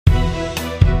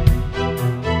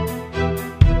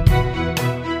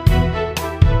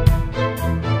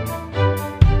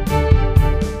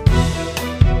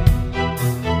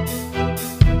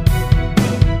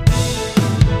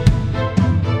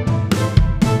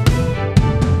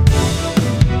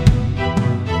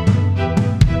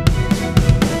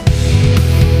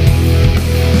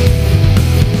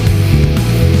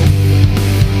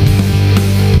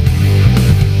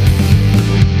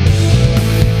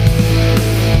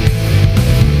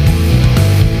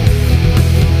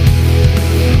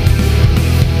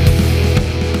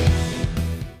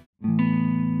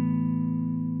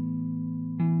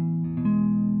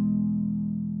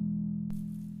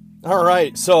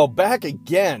right, so back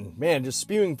again, man, just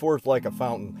spewing forth like a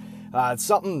fountain. It's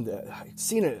something I've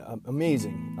seen it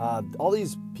amazing. All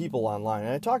these people online,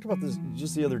 and I talked about this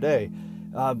just the other day.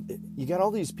 You got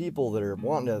all these people that are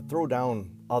wanting to throw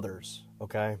down others,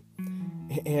 okay,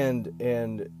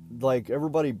 and like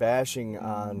everybody bashing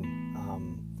on,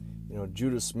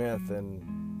 Judah Smith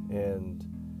and.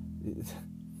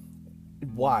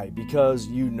 Why? Because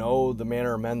you know the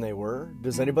manner of men they were?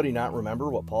 Does anybody not remember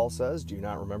what Paul says? Do you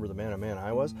not remember the man of man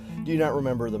I was? Do you not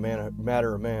remember the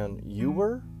matter of man you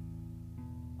were?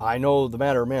 I know the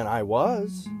matter of man I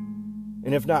was.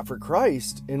 And if not for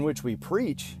Christ, in which we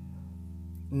preach,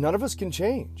 none of us can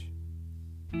change.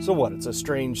 So what? It's a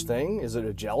strange thing? Is it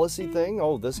a jealousy thing?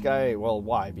 Oh, this guy, well,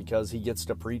 why? Because he gets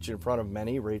to preach in front of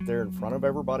many right there in front of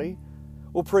everybody?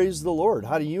 Well, praise the Lord.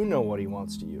 How do you know what he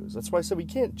wants to use? That's why I said we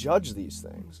can't judge these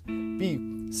things.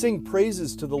 Sing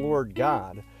praises to the Lord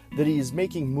God that he is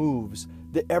making moves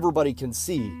that everybody can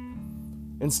see.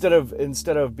 Instead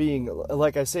of being,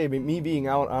 like I say, me being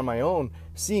out on my own,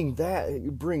 seeing that,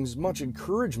 it brings much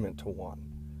encouragement to one.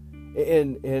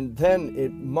 And then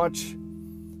it much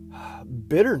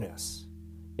bitterness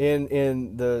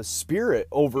in the spirit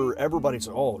over everybody's,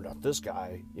 oh, not this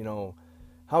guy,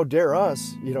 How dare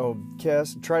us,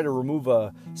 try to remove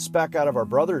a speck out of our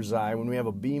brother's eye when we have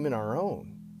a beam in our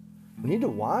own? We need to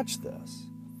watch this.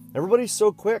 Everybody's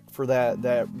so quick for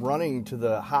that running to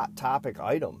the hot topic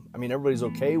item. I mean, everybody's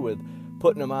okay with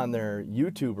putting them on their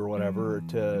YouTube or whatever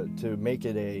to make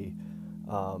it a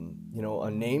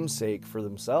namesake for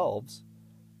themselves.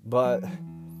 But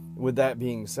with that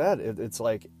being said, it's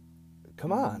like,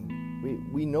 come on,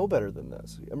 we know better than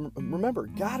this. Remember,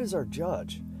 God is our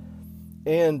judge.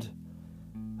 And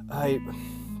I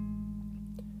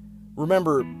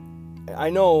remember,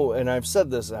 I know, and I've said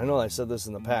this, I know I said this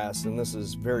in the past, and this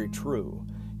is very true.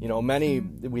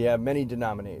 We have many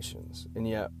denominations, and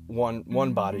yet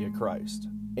one body of Christ.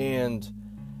 And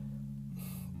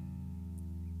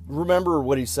remember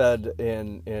what he said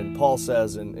and Paul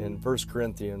says in 1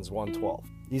 Corinthians 1:12.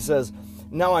 He says,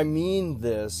 "Now I mean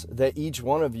this, that each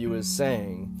one of you is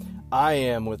saying, I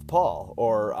am with Paul,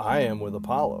 or I am with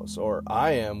Apollos, or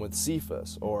I am with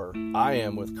Cephas, or I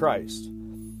am with Christ.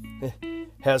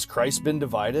 Has Christ been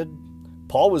divided?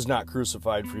 Paul was not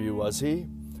crucified for you, was he?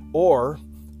 Or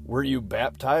were you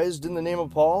baptized in the name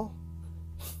of Paul?"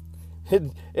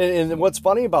 And what's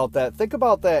funny about that, think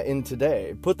about that in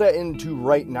today. Put that into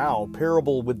right now,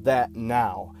 parable with that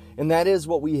now. And that is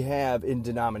what we have in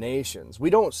denominations. We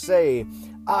don't say,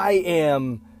 I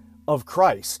am of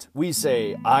Christ. We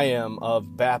say, I am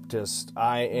of Baptist,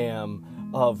 I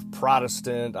am of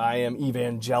Protestant, I am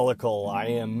evangelical, I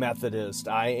am Methodist,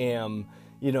 I am,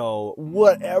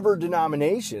 whatever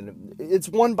denomination. It's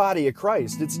one body of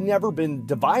Christ. It's never been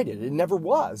divided. It never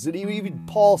was. Even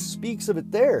Paul speaks of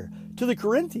it there to the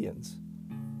Corinthians.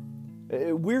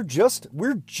 We're just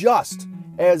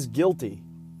as guilty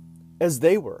as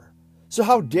they were. So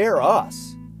how dare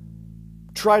us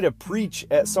try to preach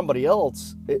at somebody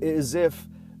else as if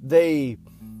they,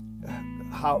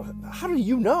 how do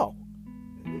you know?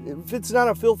 If it's not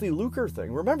a filthy lucre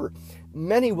thing. Remember,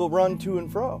 many will run to and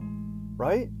fro,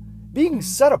 right? Being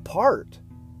set apart.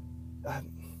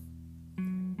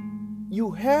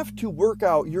 You have to work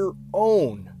out your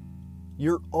own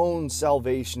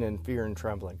salvation in fear and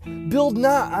trembling. Build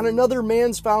not on another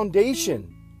man's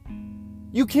foundation.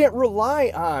 You can't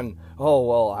rely on, oh,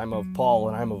 well, I'm of Paul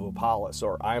and I'm of Apollos,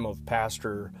 or I'm of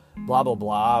pastor blah, blah,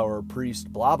 blah, or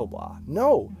priest blah, blah, blah.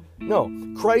 No.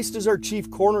 Christ is our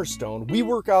chief cornerstone. We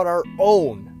work out our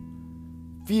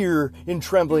own fear and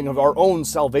trembling of our own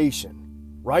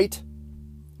salvation, right?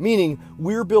 Meaning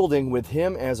we're building with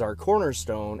him as our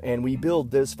cornerstone, and we build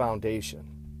this foundation.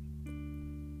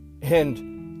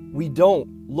 And we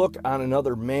don't look on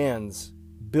another man's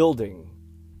building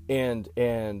and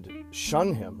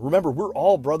shun him. Remember, we're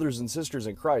all brothers and sisters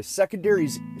in Christ.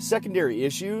 Secondary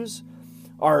issues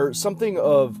are something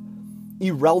of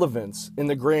irrelevance in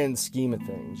the grand scheme of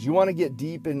things. You want to get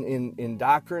deep in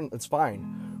doctrine? That's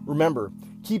fine. Remember,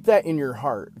 keep that in your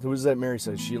heart. It was that Mary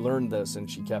says she learned this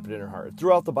and she kept it in her heart.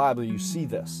 Throughout the Bible, you see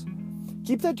this.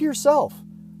 Keep that to yourself.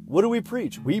 What do we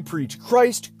preach? We preach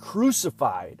Christ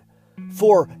crucified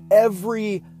for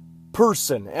every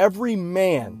person, every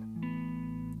man,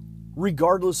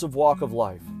 regardless of walk of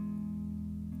life.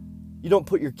 You don't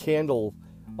put your candle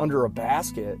under a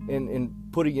basket and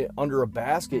putting it under a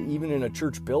basket even in a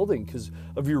church building because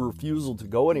of your refusal to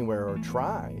go anywhere or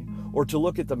try, or to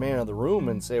look at the man of the room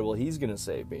and say, well, he's going to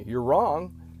save me. You're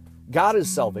wrong. God is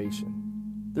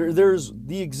salvation. There's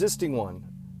the existing one.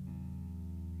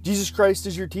 Jesus Christ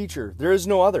is your teacher. There is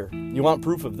no other. You want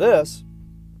proof of this?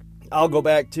 I'll go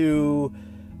back to,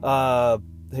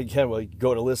 again, well, you can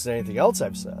go to listen to anything else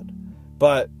I've said.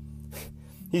 But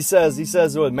he says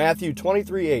in Matthew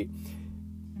 23:8,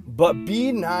 but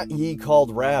be not ye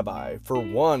called rabbi, for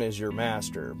one is your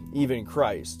master, even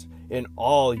Christ, and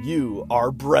all you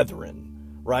are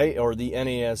brethren, right? Or the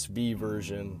NASB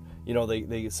version,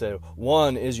 they say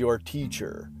one is your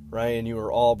teacher, right? And you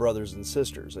are all brothers and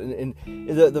sisters. And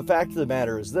the fact of the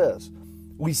matter is this.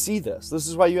 We see this. This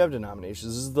is why you have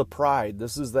denominations. This is the pride.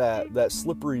 This is that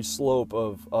slippery slope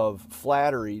of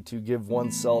flattery to give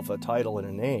oneself a title and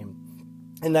a name.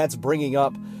 And that's bringing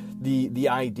up the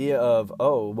idea of,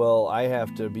 oh, well, I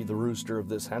have to be the rooster of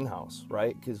this hen house,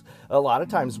 right? Because a lot of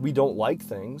times we don't like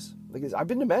things. Because I've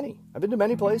been to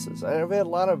many places. I've had a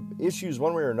lot of issues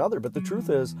one way or another. But the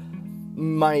truth is,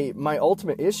 my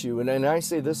ultimate issue, and I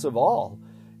say this of all,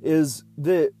 is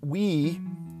that we,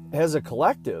 as a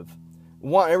collective,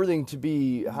 want everything to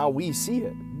be how we see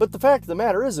it. But the fact of the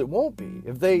matter is, it won't be.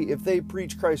 If they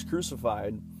preach Christ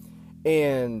crucified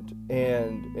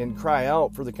and cry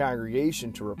out for the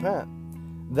congregation to repent,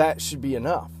 that should be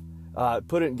enough.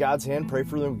 Put it in God's hand, pray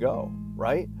for them, go,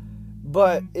 right?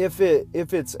 But if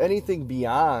it's anything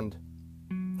beyond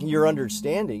your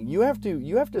understanding, you have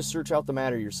to search out the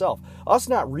matter yourself. Us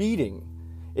not reading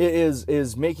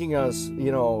is making us,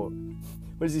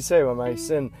 what does he say? When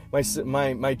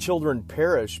my children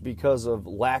perish because of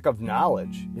lack of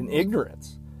knowledge and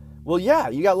ignorance. Well, yeah,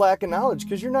 you got lack of knowledge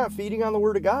because you're not feeding on the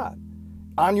Word of God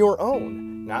on your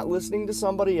own, not listening to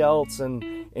somebody else, and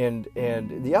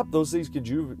yep, those things could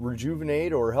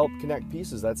rejuvenate or help connect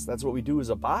pieces. That's what we do as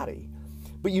a body.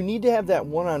 But you need to have that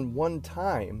one-on-one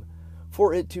time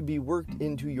for it to be worked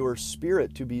into your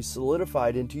spirit, to be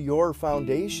solidified into your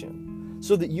foundation,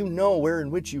 so that you know where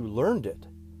in which you learned it.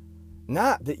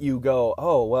 Not that you go,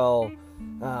 oh, well,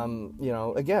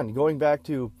 again, going back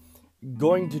to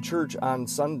going to church on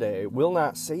Sunday will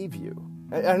not save you.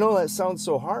 I know that sounds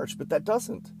so harsh, but that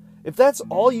doesn't. If that's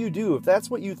all you do, if that's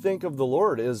what you think of the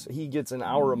Lord is, he gets an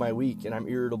hour of my week and I'm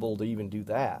irritable to even do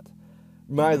that.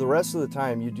 The rest of the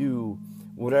time you do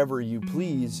whatever you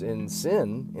please in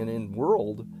sin and in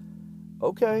world,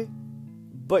 okay,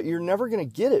 but you're never going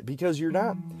to get it because you're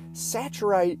not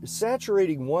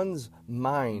saturating one's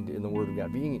mind in the Word of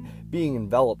God, being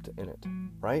enveloped in it,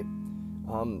 right?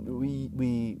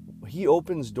 He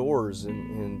opens doors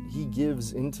and he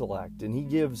gives intellect and he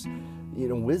gives,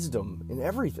 wisdom in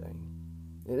everything.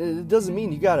 It doesn't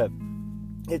mean you gotta.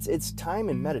 It's time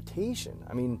and meditation.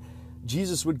 I mean,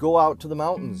 Jesus would go out to the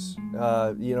mountains,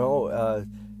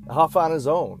 off on his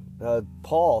own.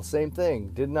 Paul, same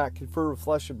thing, did not confer with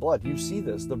flesh and blood. You see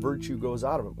this, the virtue goes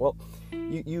out of him. Well,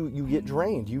 you get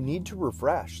drained. You need to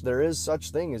refresh. There is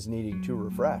such thing as needing to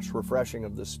refreshing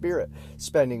of the spirit,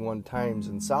 spending one times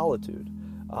in solitude.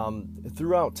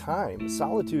 Throughout time,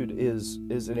 solitude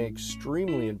is an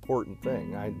extremely important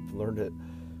thing. I learned it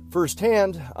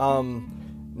firsthand.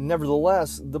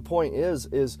 Nevertheless, the point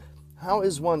is how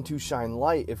is one to shine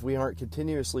light if we aren't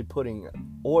continuously putting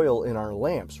oil in our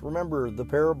lamps? Remember the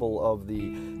parable of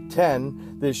the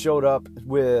 10 that showed up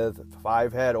with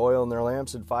 5 had oil in their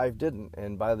lamps and 5 didn't.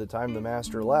 And by the time the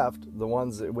master left, the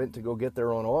ones that went to go get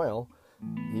their own oil,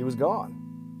 he was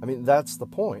gone. I mean, that's the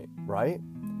point, right?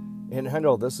 And I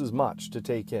know this is much to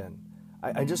take in.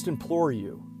 I just implore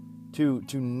you to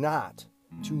not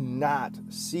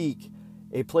seek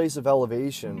a place of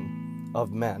elevation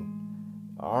of men.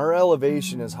 Our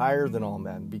elevation is higher than all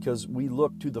men because we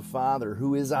look to the Father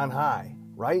who is on high,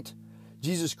 right?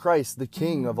 Jesus Christ, the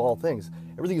King of all things.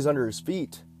 Everything is under his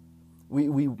feet.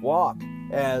 We walk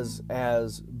as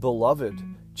beloved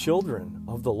children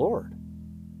of the Lord.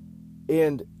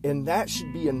 And that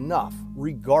should be enough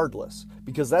regardless,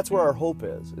 because that's where our hope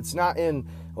is. It's not in,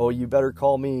 oh, you better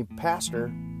call me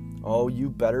pastor. Oh, you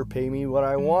better pay me what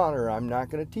I want or I'm not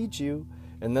going to teach you.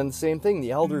 And then the same thing, the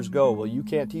elders go, well, you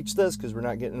can't teach this because we're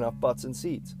not getting enough butts and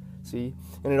seats. See?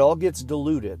 And it all gets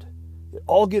diluted. It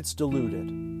all gets diluted.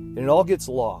 And it all gets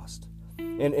lost.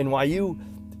 And while you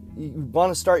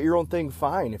want to start your own thing,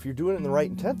 fine. If you're doing it in the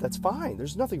right intent, that's fine.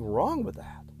 There's nothing wrong with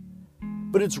that.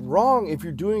 But it's wrong if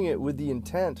you're doing it with the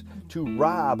intent to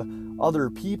rob other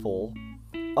people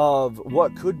of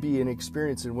what could be an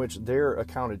experience in which they're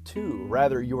accounted to.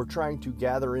 Rather, you're trying to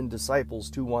gather in disciples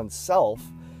to oneself,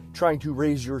 trying to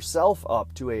raise yourself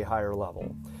up to a higher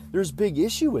level. There's big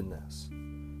issue in this.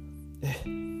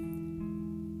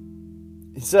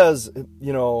 It says,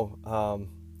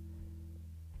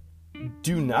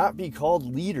 do not be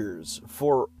called leaders,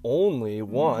 for only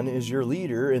one is your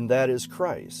leader, and that is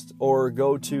Christ. Or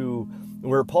go to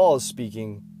where Paul is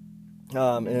speaking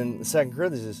in 2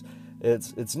 Corinthians.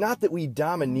 It's not that we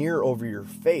domineer over your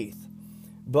faith,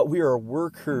 but we are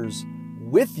workers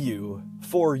with you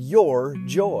for your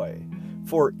joy.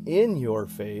 For in your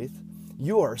faith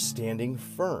you are standing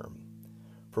firm.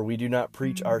 For we do not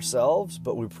preach ourselves,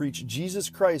 but we preach Jesus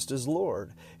Christ as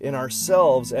Lord, and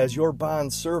ourselves as your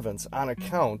bondservants on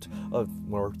account of,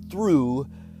 or through,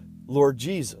 Lord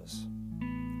Jesus.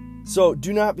 So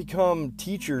do not become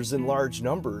teachers in large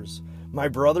numbers, my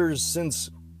brothers, since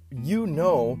you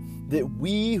know that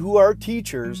we who are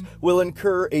teachers will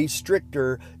incur a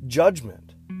stricter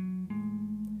judgment.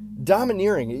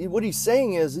 Domineering, what he's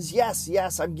saying is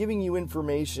yes, I'm giving you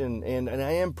information and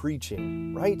I am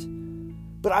preaching, right?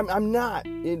 But I'm not.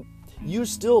 You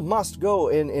still must go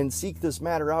and seek this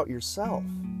matter out yourself.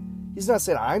 He's not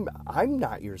saying I'm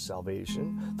not your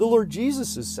salvation. The Lord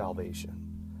Jesus is salvation.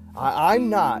 I'm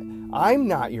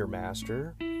not your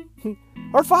master.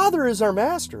 Our Father is our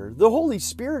master. The Holy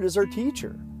Spirit is our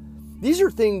teacher. These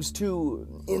are things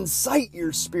to incite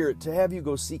your spirit to have you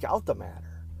go seek out the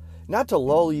matter, not to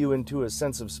lull you into a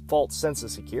false sense of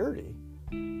security.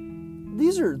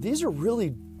 These are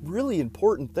really, really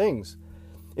important things.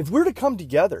 If we're to come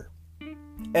together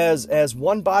as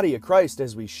one body of Christ,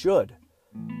 as we should,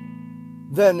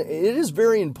 then it is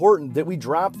very important that we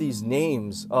drop these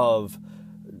names of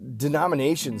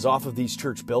denominations off of these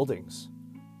church buildings.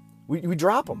 We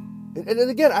drop them. And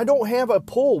again, I don't have a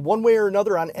pull one way or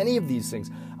another on any of these things.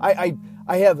 I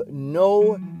have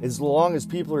as long as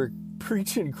people are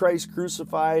preaching Christ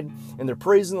crucified and they're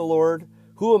praising the Lord,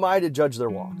 who am I to judge their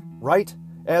walk, right?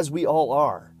 As we all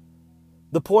are.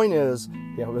 The point is,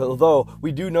 although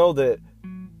we do know that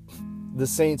the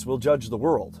saints will judge the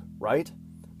world, right?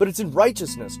 But it's in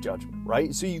righteousness judgment,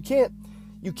 right? So you can't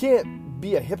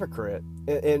be a hypocrite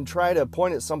and try to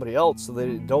point at somebody else so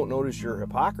they don't notice your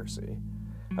hypocrisy.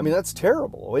 I mean, that's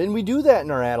terrible. And we do that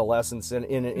in our adolescence,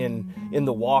 in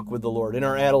the walk with the Lord, in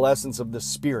our adolescence of the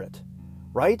Spirit,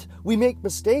 right? We make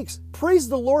mistakes. Praise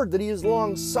the Lord that He is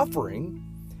long-suffering,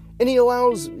 and He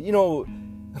allows,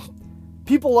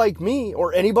 people like me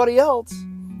or anybody else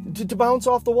to bounce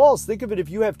off the walls. Think of it, if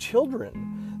you have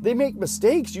children, they make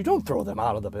mistakes. You don't throw them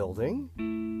out of the building.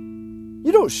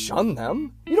 You don't shun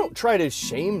them. You don't try to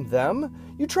shame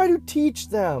them. You try to teach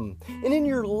them. And in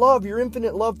your love, your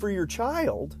infinite love for your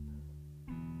child,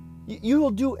 you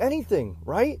will do anything,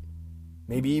 right?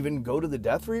 Maybe even go to the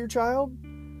death for your child.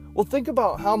 Well, think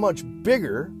about how much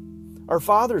bigger our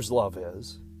Father's love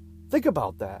is. Think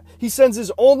about that. He sends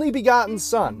His only begotten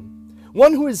Son,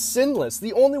 one who is sinless,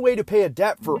 the only way to pay a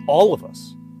debt for all of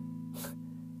us,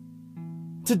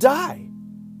 to die.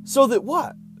 So that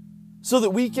what? So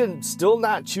that we can still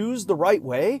not choose the right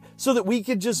way? So that we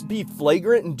could just be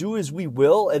flagrant and do as we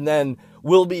will, and then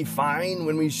we'll be fine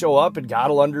when we show up and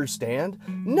God will understand?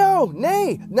 No,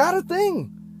 nay, not a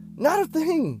thing. Not a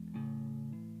thing.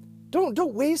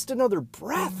 Don't waste another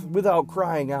breath without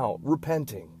crying out,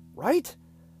 repenting, right?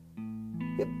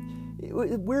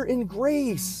 We're in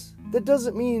grace. That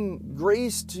doesn't mean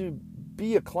grace to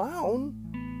be a clown.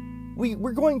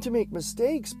 We're going to make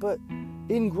mistakes, but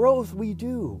in growth we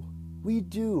do. We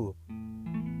do.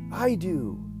 I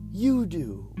do. You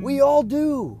do. We all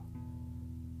do.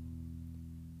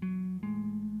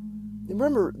 And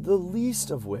remember, the least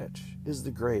of which is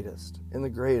the greatest, and the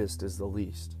greatest is the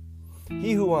least.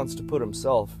 He who wants to put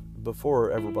himself before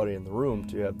everybody in the room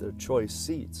to have the choice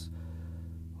seats,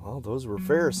 well, those were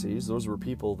Pharisees. Those were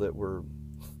people that were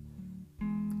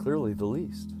clearly the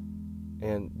least.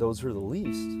 And those who are the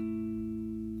least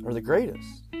are the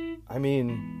greatest. I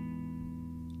mean,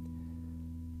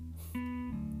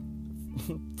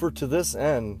 for to this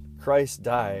end Christ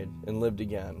died and lived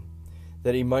again,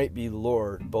 that He might be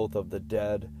Lord both of the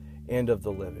dead and of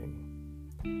the living.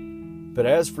 But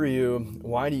as for you,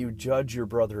 why do you judge your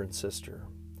brother and sister?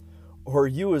 Or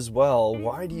you as well,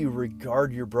 why do you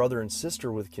regard your brother and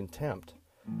sister with contempt?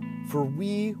 For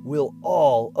we will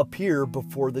all appear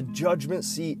before the judgment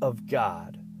seat of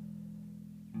God.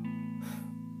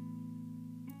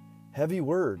 Heavy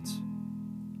words.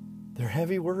 They're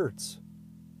heavy words.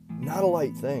 Not a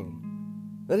light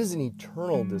thing. That is an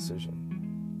eternal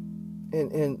decision.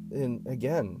 And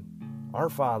again, our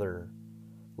Father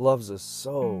loves us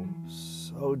so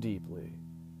deeply,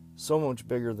 so much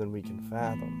bigger than we can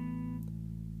fathom.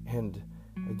 And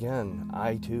again,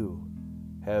 I too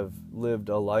have lived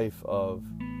a life of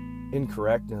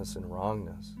incorrectness and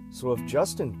wrongness. So if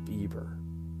Justin Bieber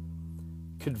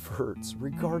converts,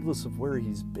 regardless of where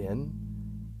he's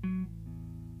been,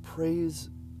 praise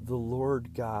the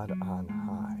Lord God on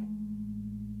high.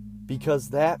 Because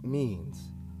that means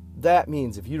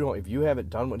if you haven't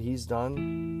done what he's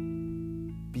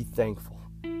done, be thankful.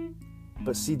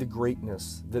 But see the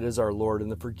greatness that is our Lord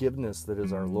and the forgiveness that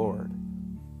is our Lord.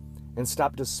 and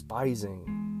stop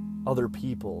despising other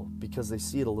people because they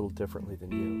see it a little differently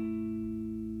than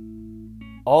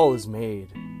you. All is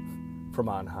made from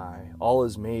on high. All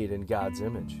is made in God's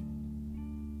image.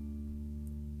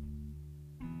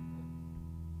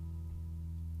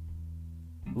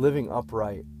 Living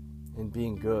upright and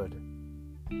being good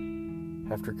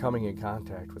after coming in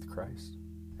contact with Christ,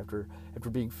 after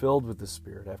being filled with the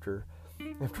Spirit, after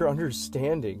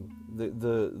understanding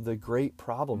the great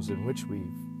problems in which we've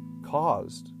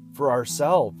caused for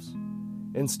ourselves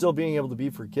and still being able to be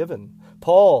forgiven.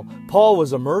 Paul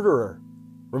was a murderer.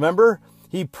 Remember?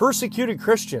 He persecuted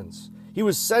Christians. He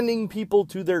was sending people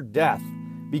to their death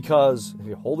because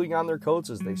holding on their coats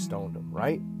as they stoned them,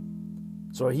 right?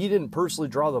 So he didn't personally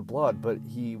draw the blood, but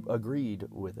he agreed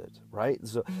with it, right?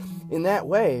 So in that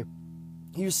way,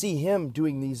 you see him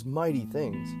doing these mighty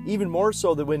things. Even more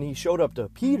so that when he showed up to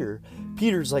Peter,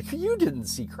 Peter's like, you didn't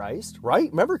see Christ, right?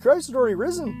 Remember, Christ had already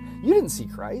risen. You didn't see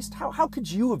Christ. How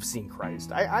could you have seen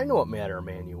Christ? I know what manner of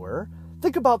man you were.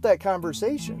 Think about that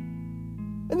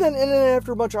conversation. And then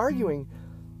after much arguing,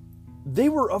 they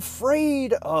were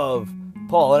afraid of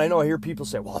Paul. And I know I hear people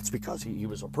say, well, it's because he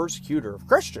was a persecutor of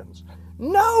Christians.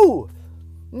 No,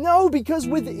 because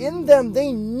within them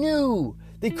they knew.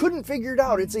 They couldn't figure it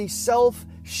out. It's a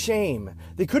self-shame.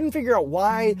 They couldn't figure out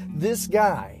why this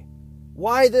guy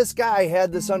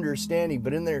had this understanding,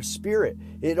 but in their spirit,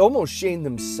 it almost shamed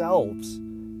themselves.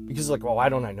 Because like, well, why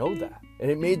don't I know that? And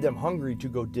it made them hungry to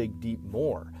go dig deep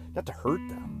more, not to hurt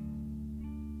them.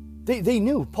 They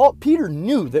knew. Peter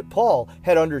knew that Paul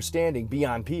had understanding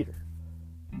beyond Peter.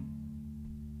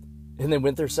 And they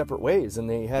went their separate ways, and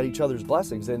they had each other's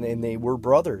blessings, and they were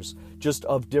brothers, just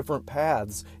of different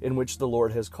paths in which the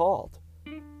Lord has called.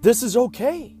 This is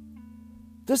okay.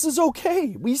 This is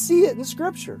okay. We see it in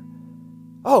Scripture.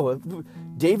 Oh,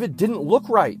 David didn't look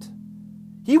right.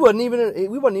 We wasn't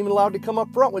even allowed to come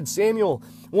up front when Samuel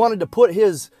wanted to put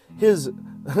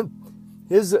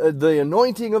the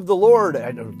anointing of the Lord.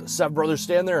 And the seven brothers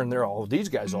stand there, and these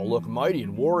guys all look mighty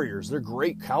and warriors. They're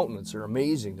great countenance. They're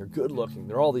amazing. They're good looking.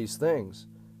 They're all these things.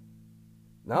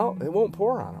 No, it won't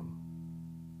pour on them.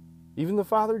 Even the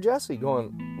father Jesse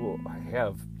going, well, I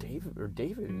have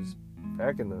David is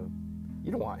back in the,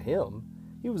 you don't want him.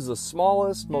 He was the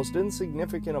smallest, most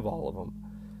insignificant of all of them.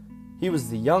 He was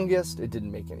the youngest. It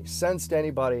didn't make any sense to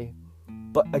anybody.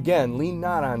 But again, lean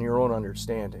not on your own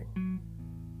understanding.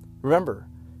 Remember,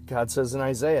 God says in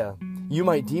Isaiah, you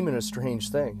might deem it a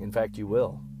strange thing. In fact, you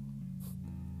will.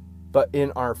 But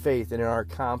in our faith and in our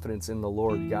confidence in the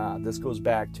Lord God, this goes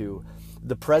back to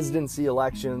the presidency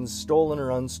elections, stolen or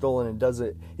unstolen.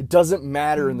 It doesn't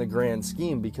matter in the grand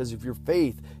scheme, because if your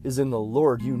faith is in the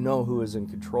Lord, you know who is in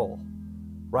control.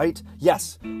 Right?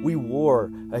 Yes, we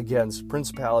war against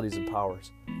principalities and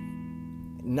powers,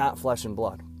 not flesh and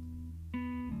blood.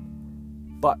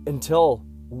 But until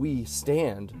we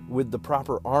stand with the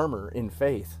proper armor in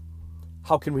faith,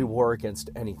 how can we war against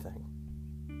anything?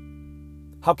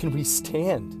 How can we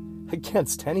stand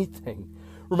against anything?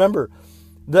 Remember,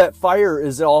 that fire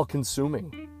is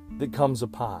all-consuming that comes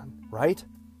upon, right?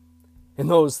 And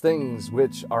those things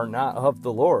which are not of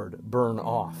the Lord burn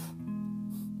off.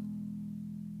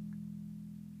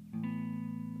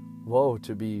 Woe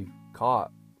to be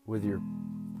caught with your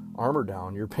armor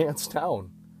down, your pants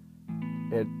down,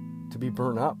 and to be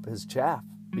burned up as chaff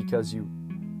because you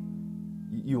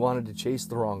wanted to chase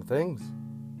the wrong things.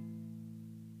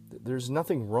 There's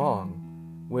nothing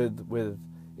wrong with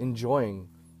enjoying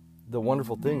the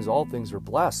wonderful things. All things are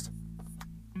blessed.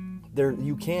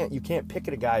 You can't pick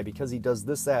at a guy because he does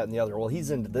this, that, and the other. Well, he's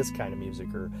into this kind of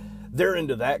music, or they're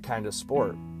into that kind of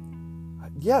sport.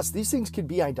 Yes, these things can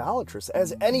be idolatrous,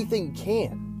 as anything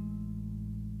can.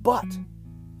 But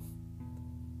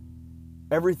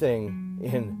everything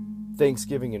in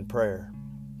thanksgiving and prayer,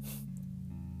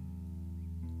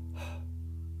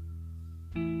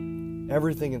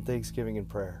 everything in thanksgiving and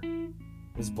prayer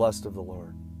is blessed of the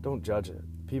Lord. Don't judge it.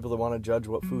 People that want to judge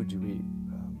what food you eat,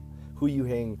 who you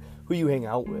hang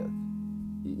out with.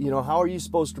 You know, how are you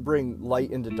supposed to bring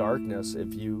light into darkness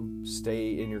if you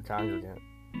stay in your congregant?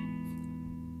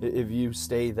 If you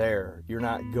stay there, you're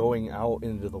not going out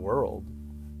into the world.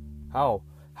 How?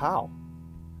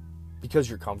 Because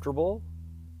you're comfortable?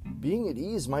 Being at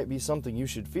ease might be something you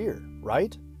should fear,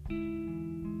 right?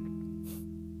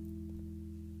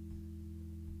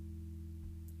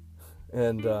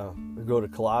 And we go to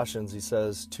Colossians. He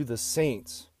says, to the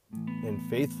saints and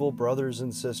faithful brothers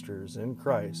and sisters in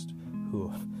Christ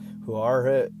who are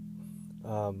at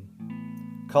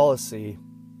Colossae,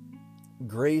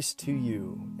 grace to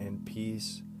you and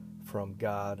peace from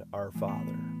God our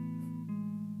Father.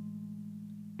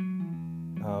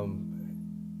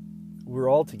 we're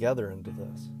all together into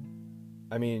this.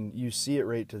 I mean, you see it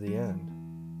right to the end.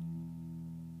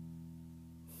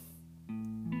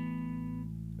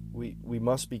 We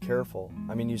must be careful.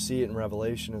 I mean, you see it in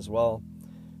Revelation as well.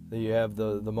 That you have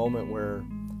the moment where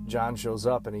John shows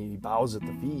up and he bows at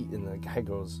the feet, and the guy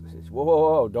goes, whoa, whoa,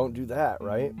 whoa, don't do that,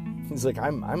 right? He's like,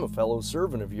 I'm a fellow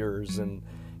servant of yours and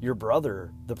your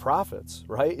brother, the prophets,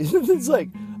 right? It's like,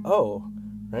 oh,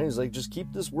 right? He's like, just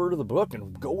keep this word of the book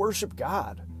and go worship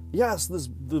God. Yes,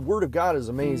 the word of God is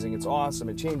amazing. It's awesome.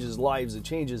 It changes lives. It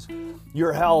changes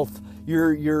your health,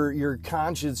 your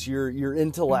conscience, your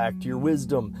intellect, your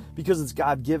wisdom. Because it's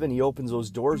God-given, He opens those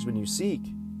doors when you seek.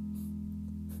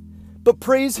 But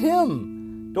praise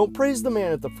Him. Don't praise the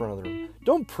man at the front of the room.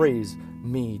 Don't praise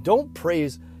me. Don't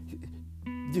praise...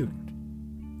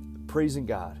 Dude, praising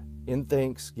God in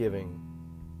thanksgiving.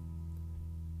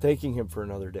 Thanking Him for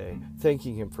another day.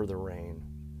 Thanking Him for the rain.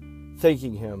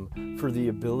 Thanking Him for the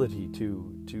ability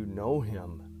to know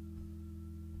Him.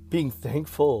 Being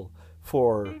thankful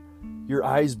for your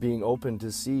eyes being open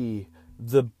to see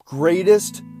the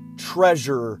greatest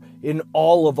treasure in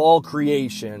all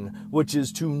creation, which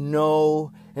is to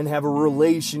know and have a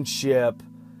relationship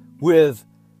with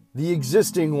the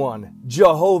existing one,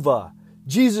 Jehovah,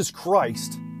 Jesus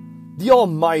Christ, the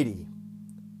Almighty,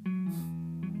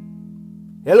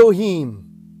 Elohim,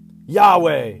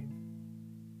 Yahweh.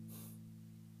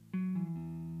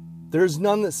 There is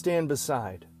none that stand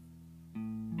beside.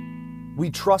 We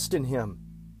trust in Him.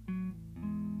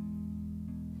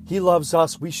 He loves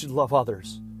us. We should love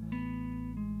others.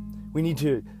 We need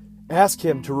to ask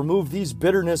Him to remove these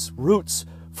bitterness roots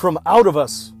from out of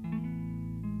us.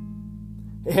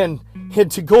 And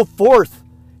to go forth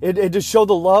and to show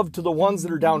the love to the ones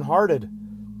that are downhearted.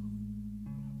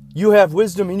 You have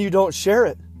wisdom and you don't share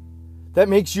it. That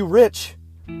makes you rich.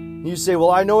 You say,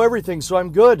 well, I know everything, so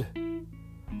I'm good.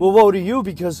 Well, woe to you,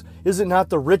 because is it not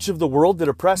the rich of the world that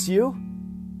oppress you?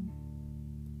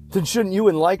 Then shouldn't you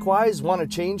and likewise want to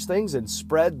change things and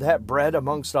spread that bread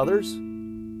amongst others?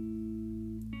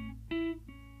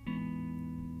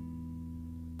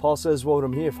 Paul says, woe to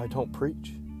me if I don't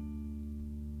preach.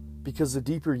 Because the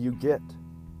deeper you get,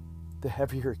 the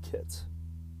heavier it gets.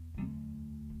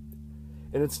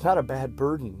 And it's not a bad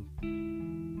burden.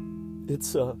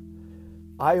 It's a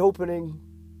eye-opening,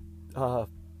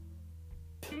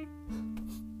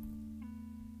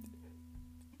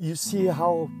 you see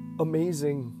how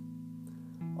amazing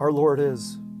our Lord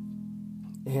is.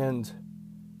 And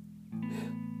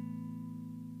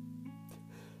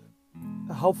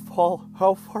how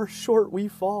far short we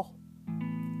fall.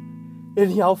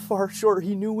 And how far short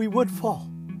He knew we would fall.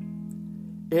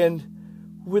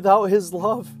 And without His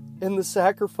love and the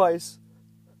sacrifice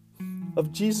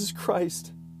of Jesus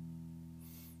Christ,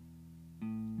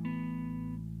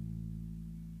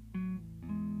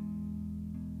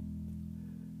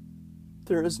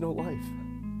 there is no life.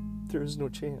 There is no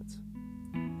chance.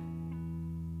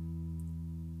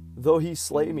 Though He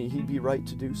slay me, He'd be right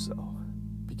to do so,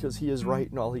 because He is right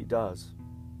in all He does.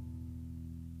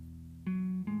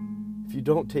 If you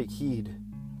don't take heed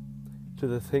to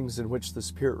the things in which the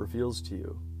Spirit reveals to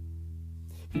you,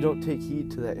 if you don't take heed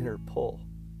to that inner pull,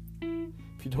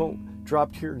 if you don't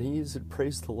drop to your knees and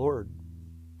praise the Lord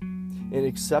and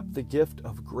accept the gift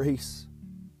of grace,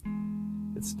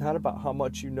 it's not about how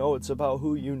much you know, it's about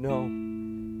who you know.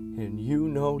 And you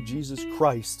know Jesus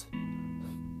Christ.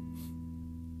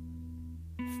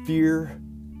 Fear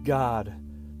God.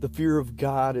 The fear of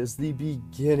God is the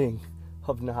beginning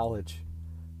of knowledge.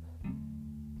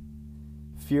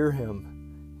 Fear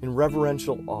Him in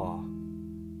reverential awe.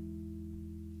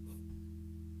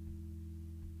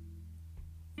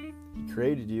 He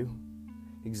created you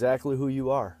exactly who you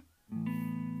are.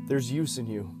 There's use in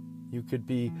you. You could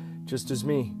be just as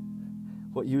me.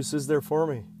 What use is there for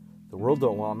me? The world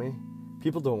don't want me.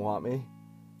 People don't want me.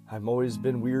 I've always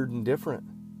been weird and different.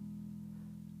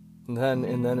 And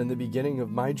then in the beginning of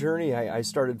my journey, I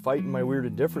started fighting my weird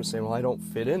and different, saying, well, I don't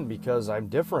fit in because I'm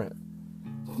different.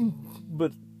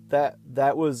 But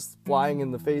that was flying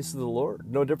in the face of the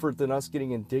Lord. No different than us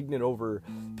getting indignant over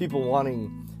people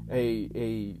wanting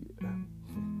a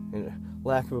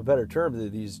lack of a better term,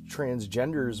 these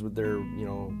transgenders with their,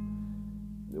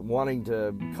 wanting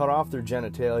to cut off their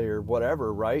genitalia or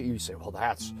whatever, right? You say, well,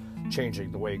 that's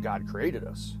changing the way God created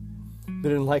us.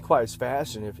 But in likewise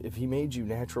fashion, if He made you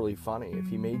naturally funny, if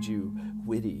He made you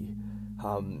witty,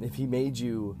 if He made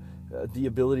you the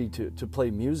ability to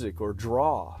play music or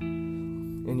draw,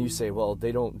 and you say, well,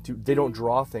 they don't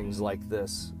draw things like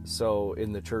this, so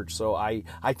in the church, so I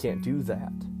can't do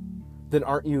that. Then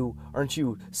aren't you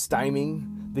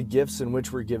stymieing the gifts in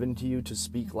which were given to you to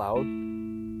speak loud,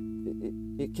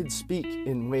 it can speak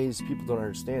in ways people don't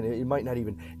understand. It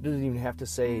doesn't even have to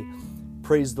say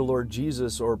praise the Lord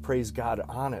Jesus or praise God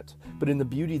on it, but in the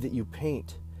beauty that you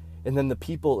paint, and then the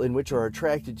people in which are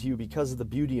attracted to you because of the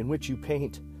beauty in which you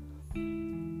paint,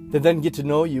 they then get to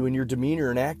know you and your demeanor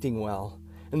and acting well.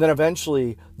 And then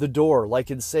eventually the door, like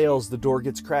in sales, the door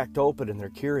gets cracked open and they're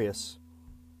curious.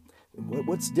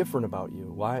 What's different about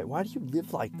you? Why do you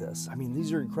live like this? I mean,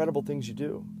 these are incredible things you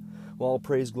do. Well, all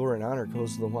praise, glory, and honor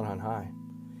goes to the one on high.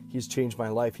 He has changed my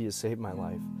life. He has saved my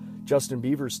life. Justin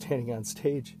Bieber standing on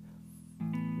stage.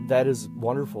 That is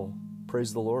wonderful.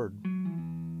 Praise the Lord.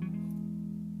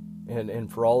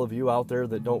 And for all of you out there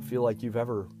that don't feel like you've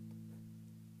ever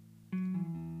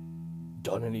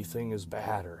done anything as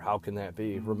bad, or how can that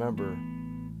be? Remember,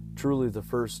 truly the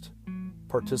first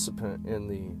participant in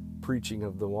the preaching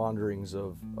of the wanderings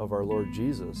of our Lord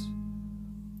Jesus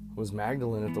was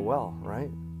Magdalene at the well, right?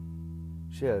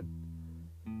 She had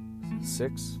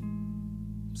six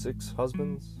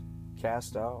husbands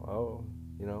cast out.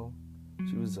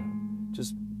 She was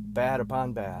just bad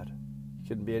upon bad.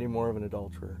 Couldn't be any more of an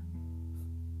adulterer.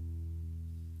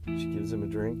 She gives him a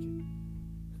drink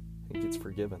and gets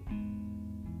forgiven.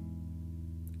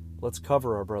 Let's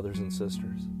cover our brothers and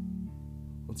sisters.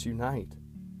 Let's unite.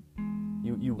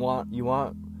 You want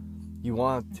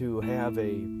to have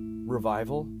a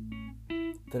revival?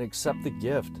 Then accept the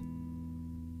gift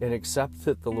and accept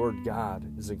that the Lord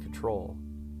God is in control.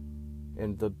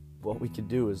 And what we can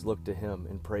do is look to Him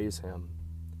and praise Him,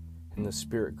 and the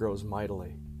Spirit grows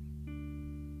mightily.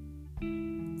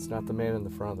 It's not the man in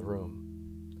the front of the room.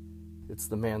 It's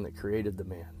the man that created the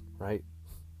man, right?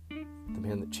 The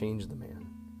man that changed the man,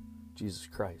 Jesus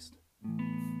Christ.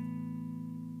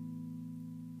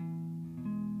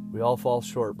 We all fall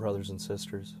short, brothers and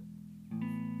sisters.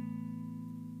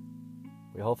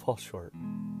 We all fall short.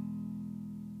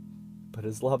 But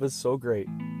His love is so great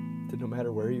that no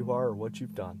matter where you are or what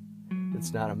you've done,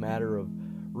 it's not a matter of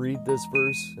read this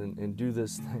verse and do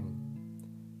this thing.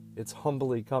 It's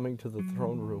humbly coming to the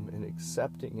throne room and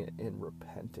accepting it and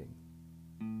repenting.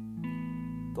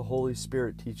 The Holy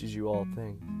Spirit teaches you all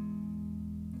things.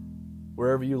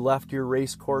 Wherever you left your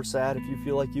race course at, if you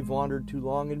feel like you've wandered too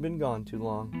long and been gone too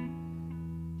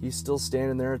long, He's still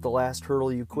standing there at the last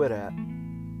hurdle you quit at,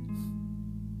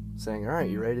 saying, all right,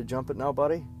 you ready to jump it now,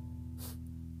 buddy?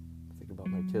 Think about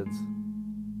my kids.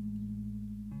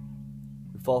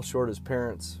 We fall short as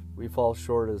parents. We fall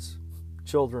short as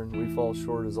children. We fall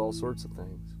short as all sorts of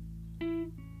things.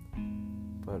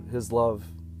 But His love,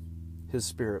 His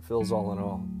Spirit fills all in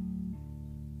all.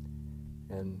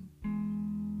 And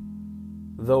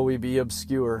though we be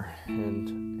obscure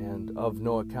and of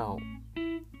no account,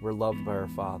 we're loved by our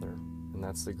Father, and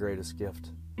that's the greatest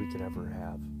gift we could ever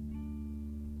have.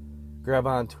 Grab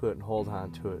onto it and hold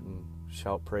on to it and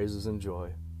shout praises and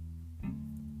joy.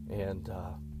 And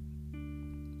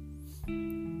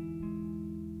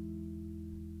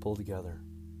pull together.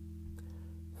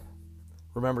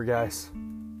 Remember, guys,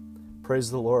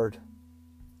 praise the Lord.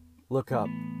 Look up.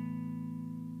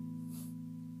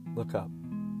 Look up.